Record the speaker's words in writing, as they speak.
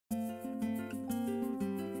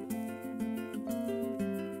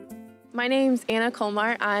My name's Anna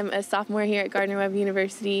Kullmar. I'm a sophomore here at Gardner-Webb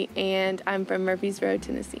University, and I'm from Murfreesboro,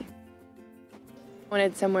 Tennessee. I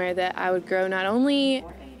wanted somewhere that I would grow not only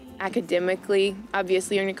academically,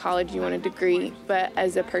 obviously you're in college, you want a degree, but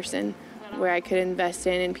as a person where I could invest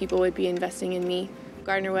in and people would be investing in me.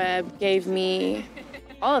 Gardner-Webb gave me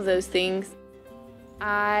all of those things.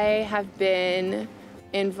 I have been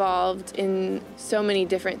involved in so many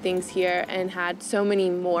different things here and had so many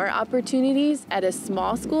more opportunities at a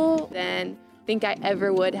small school than I think I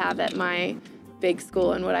ever would have at my big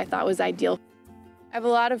school and what I thought was ideal. I have a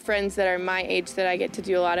lot of friends that are my age that I get to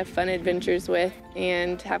do a lot of fun adventures with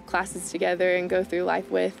and have classes together and go through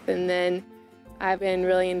life with. And then I've been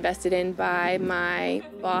really invested in by my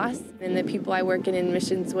boss and the people I work in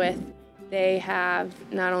admissions with. They have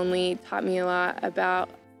not only taught me a lot about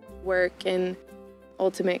work and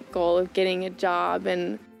ultimate goal of getting a job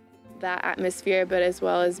and that atmosphere, but as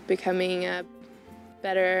well as becoming a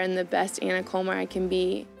better and the best Anna Kullmar I can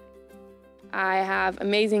be. I have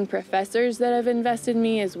amazing professors that have invested in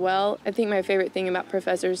me as well. I think my favorite thing about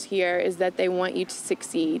professors here is that they want you to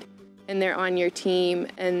succeed and they're on your team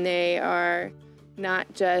and they are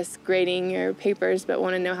not just grading your papers but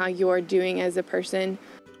want to know how you're doing as a person.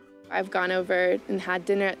 I've gone over and had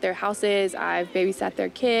dinner at their houses. I've babysat their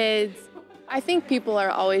kids. I think people are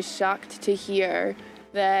always shocked to hear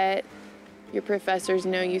that your professors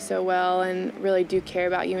know you so well and really do care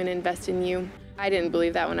about you and invest in you. I didn't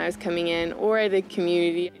believe that when I was coming in, or the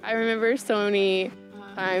community. I remember so many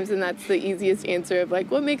times, and that's the easiest answer of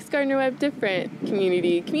like, what makes Gardner-Webb different?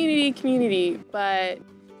 Community, community, community. But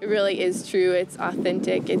it really is true. It's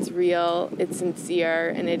authentic, it's real, it's sincere,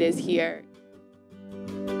 and it is here.